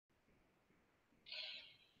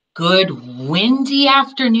Good windy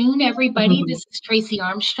afternoon, everybody. This is Tracy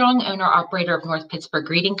Armstrong, owner-operator of North Pittsburgh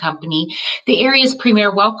Greeting Company, the area's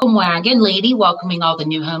premier welcome wagon lady, welcoming all the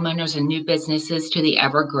new homeowners and new businesses to the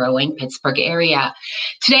ever-growing Pittsburgh area.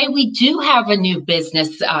 Today, we do have a new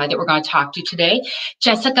business that we're going to talk to today.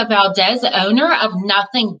 Jessica Valdez, owner of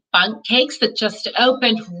Nothing Bundt Cakes, that just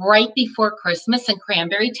opened right before Christmas in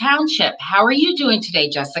Cranberry Township. How are you doing today,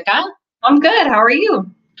 Jessica? I'm good. How are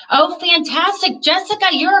you? Oh, fantastic. Jessica,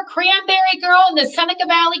 you're a Cranberry girl and the Seneca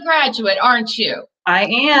Valley graduate, aren't you? I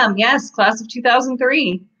am. Yes, class of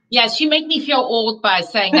 2003. Yes, you make me feel old by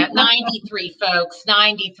saying that. 93, folks,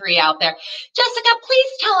 93 out there. Jessica,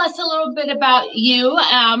 please tell us a little bit about you.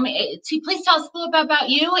 Please tell us a little bit about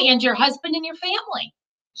you and your husband and your family.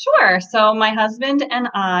 Sure. So my husband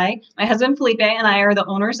Felipe and I are the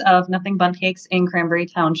owners of Nothing Bundt Cakes in Cranberry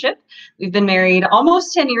Township. We've been married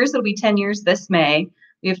almost 10 years. It'll be 10 years this May.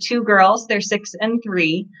 We have two girls. They're 6 and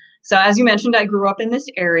 3. So as you mentioned, I grew up in this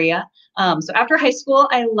area. So after high school,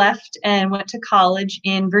 I left and went to college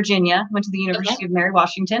in Virginia, went to the University of Mary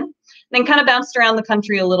Washington, then kind of bounced around the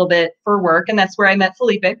country a little bit for work. And that's where I met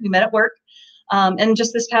Felipe. We met at work. And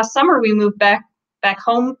just this past summer, we moved back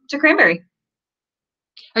home to Cranberry.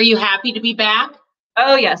 Are you happy to be back?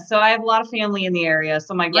 Oh, yes. So I have a lot of family in the area.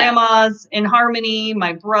 So my grandma's in Harmony,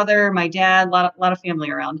 my brother, my dad, a lot of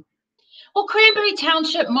family around. Well, Cranberry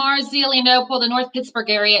Township, Mars, Zelienople, the North Pittsburgh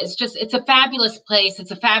area it's a fabulous place.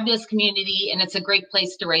 It's a fabulous community, and it's a great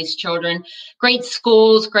place to raise children. Great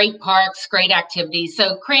schools, great parks, great activities.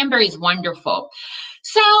 So Cranberry's wonderful.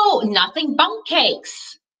 So Nothing Bundt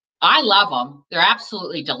Cakes. I love them. They're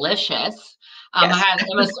absolutely delicious. I have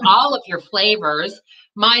almost all of your flavors.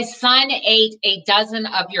 My son ate a dozen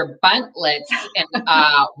of your buntlets in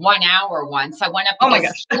 1 hour once. I went up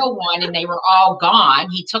to steal one, and they were all gone.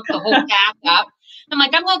 He took the whole pack up. I'm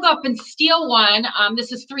like, I'm going to go up and steal one.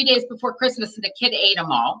 This is 3 days before Christmas, and the kid ate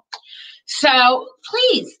them all. So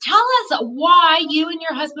please tell us why you and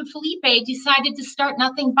your husband, Felipe, decided to start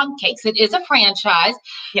Nothing Bundt Cakes. It is a franchise,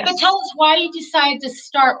 but tell us why you decided to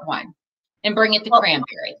start one and bring it to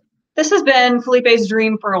Cranberry. This has been Felipe's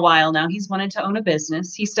dream for a while now. He's wanted to own a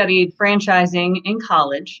business. He studied franchising in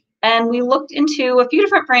college, and we looked into a few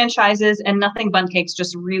different franchises, and Nothing Bundt Cakes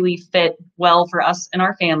just really fit well for us and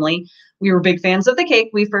our family. We were big fans of the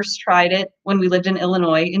cake. We first tried it when we lived in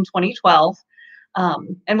Illinois in 2012.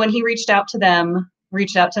 And when he reached out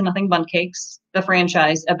to Nothing Bundt Cakes, the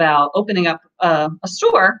franchise, about opening up a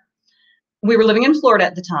store, we were living in Florida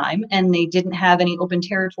at the time, and they didn't have any open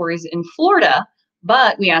territories in Florida.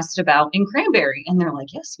 But we asked about in Cranberry, and they're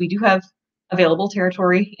like, yes, we do have available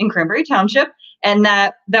territory in Cranberry Township. And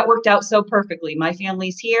that worked out so perfectly. My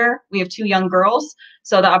family's here. We have 2 young girls.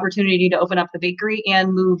 So the opportunity to open up the bakery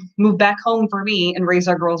and move back home for me and raise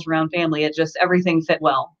our girls around family, everything fit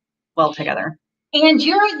well together. And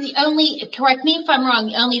you're the only, correct me if I'm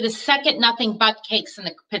wrong, only the second Nothing Bundt Cakes in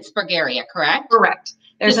the Pittsburgh area, correct? Correct.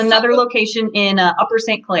 There's another location in Upper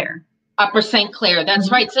St. Clair. Upper St. Clair,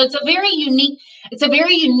 that's right. So it's a very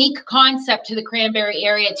unique concept to the Cranberry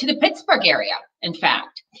area, to the Pittsburgh area, in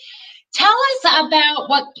fact. Tell us about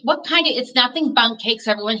what kind of, it's Nothing Bundt Cakes.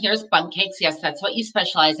 Everyone hears Bundt Cakes. Yes, that's what you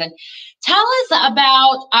specialize in. Tell us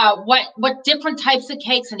about what different types of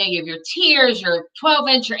cakes. I know you have your tiers, your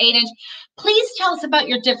 12-inch, your 8-inch. Please tell us about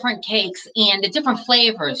your different cakes and the different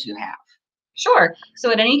flavors you have. Sure.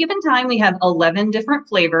 So at any given time, we have 11 different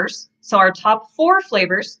flavors. So our top 4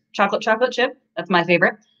 flavors, chocolate chip, that's my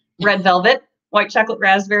favorite, red velvet, white chocolate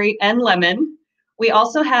raspberry, and lemon. We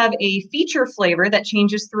also have a feature flavor that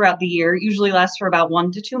changes throughout the year, usually lasts for about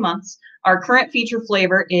 1 to 2 months. Our current feature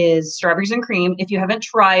flavor is strawberries and cream. If you haven't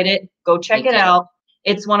tried it, go check it out.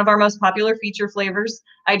 It's one of our most popular feature flavors.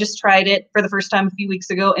 I just tried it for the first time a few weeks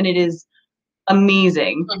ago, and it is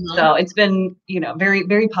amazing. So it's been, very,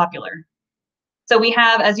 very popular. So we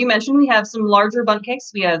have, as you mentioned, we have some larger bundt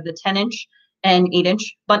cakes. We have the 10-inch and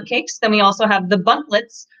 8-inch bundt cakes. Then we also have the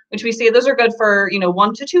buntlets, which we say those are good for,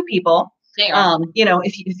 1 to 2 people. They are.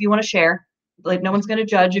 If you want to share, like no one's going to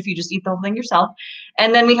judge if you just eat the whole thing yourself.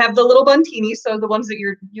 And then we have the little buntinis. So the ones that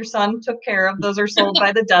your son took care of, those are sold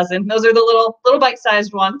by the dozen. Those are the little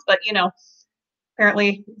bite-sized ones. But,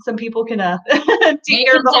 apparently some people can take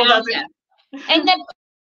care of the whole dozen. And then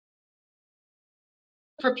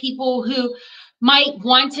for people who might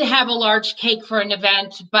want to have a large cake for an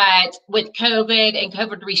event, but with COVID and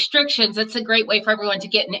COVID restrictions, it's a great way for everyone to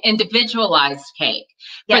get an individualized cake.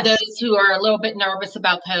 For those who are a little bit nervous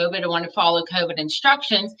about COVID and want to follow COVID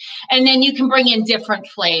instructions, and then you can bring in different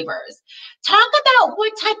flavors. Talk about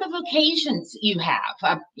what type of occasions you have.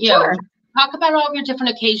 Talk about all of your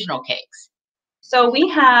different occasional cakes. So we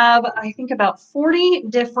have, I think, about 40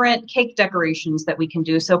 different cake decorations that we can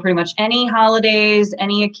do. So pretty much any holidays,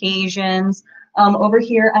 any occasions. Over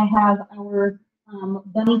here, I have our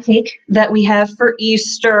bunny cake that we have for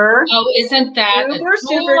Easter. Oh, isn't that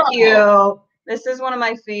Super adorable? cute. This is one of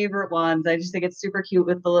my favorite ones. I just think it's super cute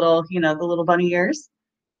with the little, the little bunny ears.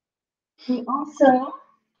 We also,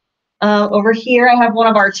 over here, I have one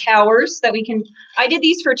of our towers that we can, I did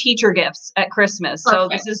these for teacher gifts at Christmas. So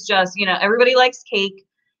Perfect. this is just, everybody likes cake.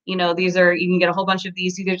 These are, you can get a whole bunch of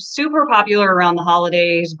these. These are super popular around the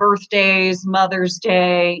holidays, birthdays, Mother's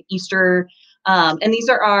Day, Easter. And these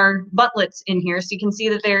are our buntlets in here. So you can see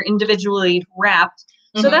that they're individually wrapped.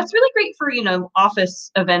 So that's really great for,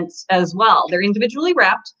 office events as well. They're individually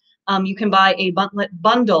wrapped. You can buy a buntlet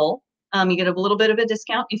bundle. You get a little bit of a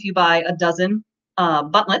discount if you buy a dozen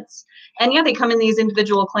buntlets. And yeah, they come in these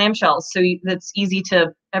individual clamshells. So that's easy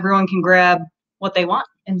to, everyone can grab what they want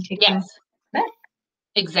and take them back.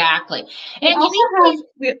 Exactly. And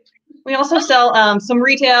we also sell some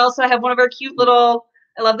retail. So I have one of our cute little,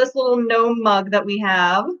 I love this little gnome mug that we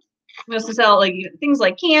have. We also sell like things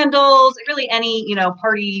like candles, really any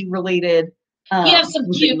party related. You have some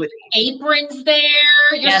cute aprons there.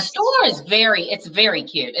 Your store is it's very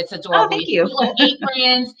cute. It's adorable. Oh, thank you. Little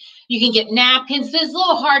aprons. You can get napkins. It's a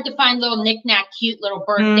little hard to find little knick-knack, cute little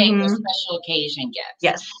birthday or special occasion gifts.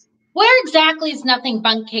 Yes. Where exactly is Nothing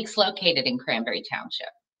Bundt Cakes located in Cranberry Township?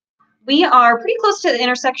 We are pretty close to the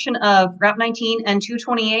intersection of Route 19 and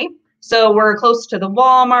 228. So we're close to the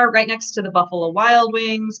Walmart, right next to the Buffalo Wild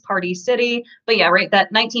Wings, Party City. But yeah, right,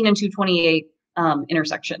 that 19 and 228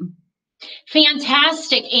 intersection.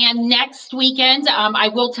 Fantastic. And next weekend, I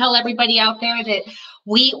will tell everybody out there that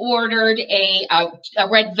we ordered a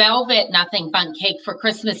red velvet Nothing Bundt Cake for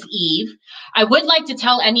Christmas Eve. I would like to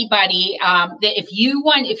tell anybody that if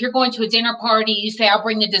you're going to a dinner party, you say, I'll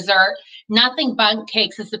bring the dessert. Nothing Bundt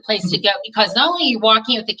Cakes is the place to go, because not only are you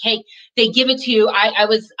walking with the cake, they give it to you. I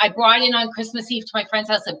brought in on Christmas Eve to my friend's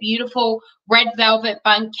house a beautiful red velvet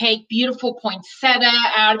bundt cake, beautiful poinsettia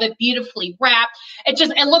out of it, beautifully wrapped.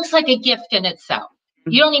 It looks like a gift in itself.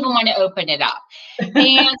 You don't even want to open it up.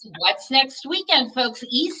 And what's next weekend, folks?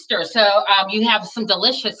 Easter. So you have some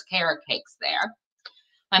delicious carrot cakes there.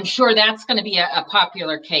 I'm sure that's going to be a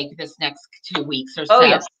popular cake this next 2 weeks or so. Oh,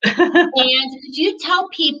 yes. And could you tell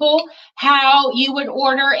people how you would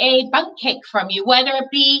order a bundt cake from you, whether it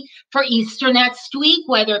be for Easter next week,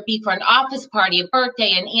 whether it be for an office party, a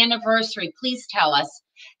birthday, an anniversary? Please tell us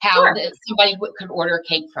how somebody could order a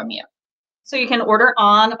cake from you. So you can order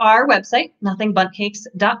on our website,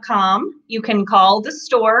 nothingbundtcakes.com. You can call the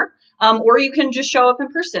store, or you can just show up in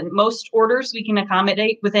person. Most orders we can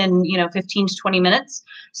accommodate within 15 to 20 minutes.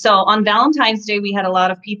 So on Valentine's Day, we had a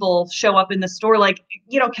lot of people show up in the store like,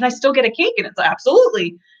 can I still get a cake? And it's like,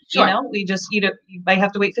 absolutely. Sure. We just, you might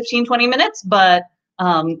have to wait 15, 20 minutes, but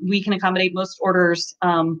we can accommodate most orders,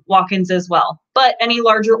 walk-ins as well. But any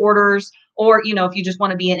larger orders, or, if you just want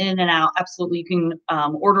to be in and out, absolutely, you can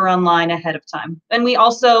order online ahead of time. And we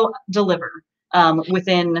also deliver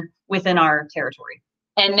within our territory.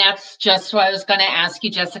 And that's just what I was going to ask you,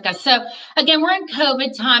 Jessica. So again, we're in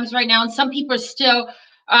COVID times right now, and some people are still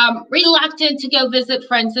reluctant to go visit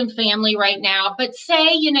friends and family right now. But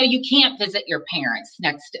say, you can't visit your parents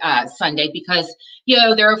next Sunday because,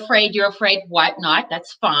 they're afraid, you're afraid, whatnot.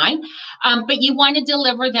 That's fine. But you want to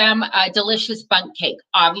deliver them a delicious bundt cake.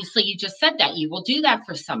 Obviously, you just said that. You will do that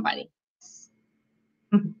for somebody.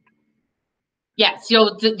 Yes,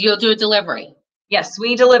 you'll do a delivery. Yes,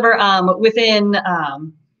 we deliver within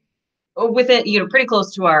pretty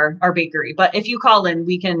close to our bakery. But if you call in,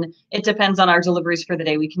 it depends on our deliveries for the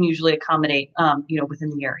day. We can usually accommodate, within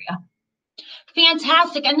the area.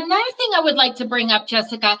 Fantastic. And another thing I would like to bring up,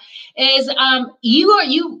 Jessica, is you're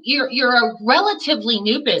a relatively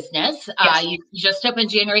new business. Yes. You just opened in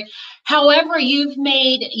January. However, you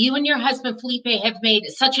and your husband Felipe have made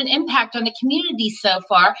such an impact on the community so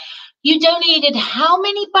far. You donated how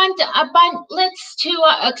many buntlets to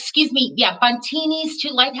buntinis to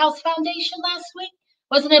Lighthouse Foundation last week?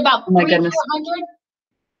 Wasn't it about 300-400?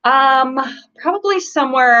 Probably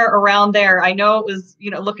somewhere around there. I know it was,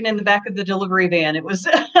 looking in the back of the delivery van, it was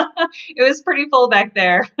it was pretty full back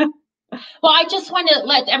there. Well, I just want to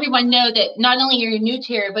let everyone know that not only are you new to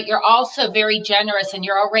here, but you're also very generous, and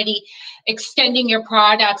you're already extending your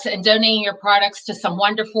products and donating your products to some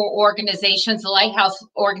wonderful organizations. The Lighthouse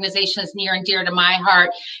organization is near and dear to my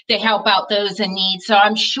heart. They help out those in need. So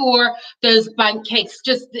I'm sure those bundt cakes,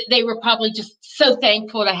 they were probably just so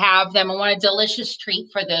thankful to have them and want a delicious treat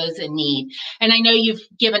for those in need. And I know you've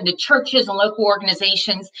given to churches and local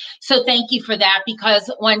organizations. So thank you for that,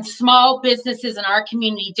 because when small businesses in our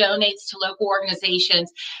community donate nonprofits to local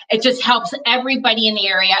organizations. It just helps everybody in the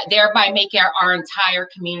area, thereby making our entire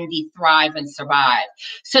community thrive and survive.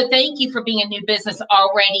 So thank you for being a new business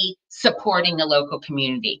already supporting the local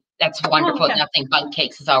community. That's wonderful. Oh, yeah. Nothing Bundt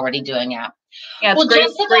Cakes is already doing that. Yeah, it's Well, great,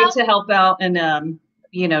 Jessica, great to help out and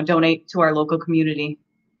donate to our local community.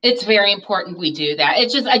 it's very important we do that. It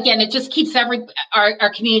just, again, it just keeps our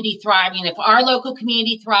community thriving. If our local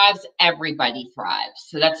community thrives, everybody thrives.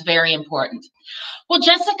 So that's very important. Well,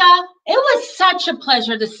 Jessica, it was such a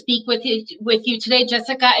pleasure to speak with you today.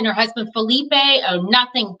 Jessica and her husband Felipe own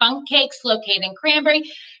Nothing Bundt Cakes, located in Cranberry,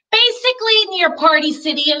 basically near Party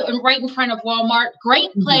City and right in front of Walmart.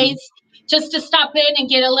 Great place just to stop in and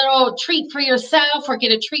get a little treat for yourself or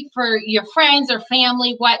get a treat for your friends or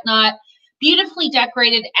family, whatnot. Beautifully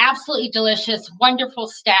decorated, absolutely delicious, wonderful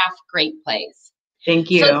staff, great place. Thank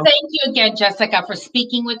you. So thank you again, Jessica, for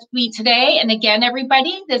speaking with me today. And again,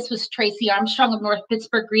 everybody, this was Tracy Armstrong of North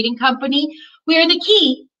Pittsburgh Greeting Company. We are the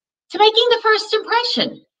key to making the first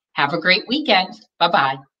impression. Have a great weekend.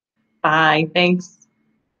 Bye-bye. Bye. Thanks.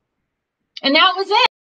 And that was it.